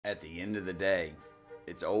At the end of the day,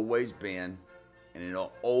 it's always been and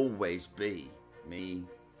it'll always be me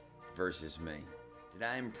versus me. Did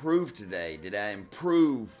I improve today? Did I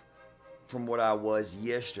improve from what I was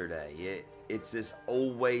yesterday? It's this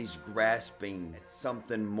always grasping at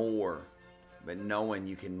something more, but knowing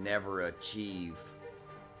you can never achieve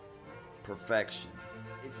perfection.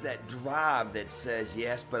 It's that drive that says,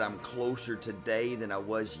 yes, but I'm closer today than I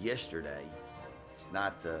was yesterday. It's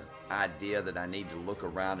not the idea that I need to look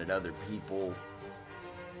around at other people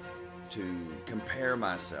to compare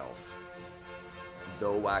myself,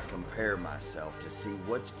 though I compare myself to see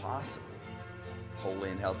what's possible.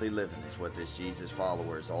 Holy and healthy living is what this Jesus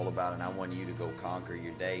follower is all about, and I want you to go conquer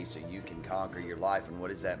your day so you can conquer your life. And what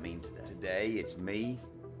does that mean today? Today, it's me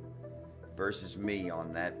versus me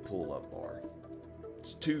on that pull-up bar.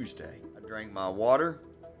 It's Tuesday. I drank my water,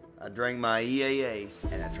 I drank my EAAs,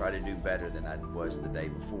 and I try to do better than I was the day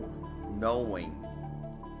before, knowing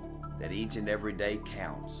that each and every day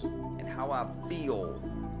counts, and how I feel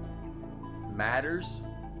matters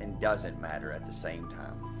and doesn't matter at the same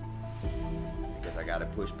time. Because I got to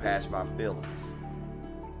push past my feelings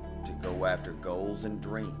to go after goals and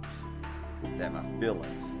dreams that my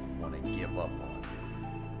feelings want to give up on.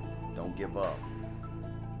 Don't give up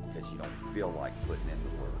because you don't feel like putting in the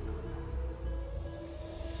work.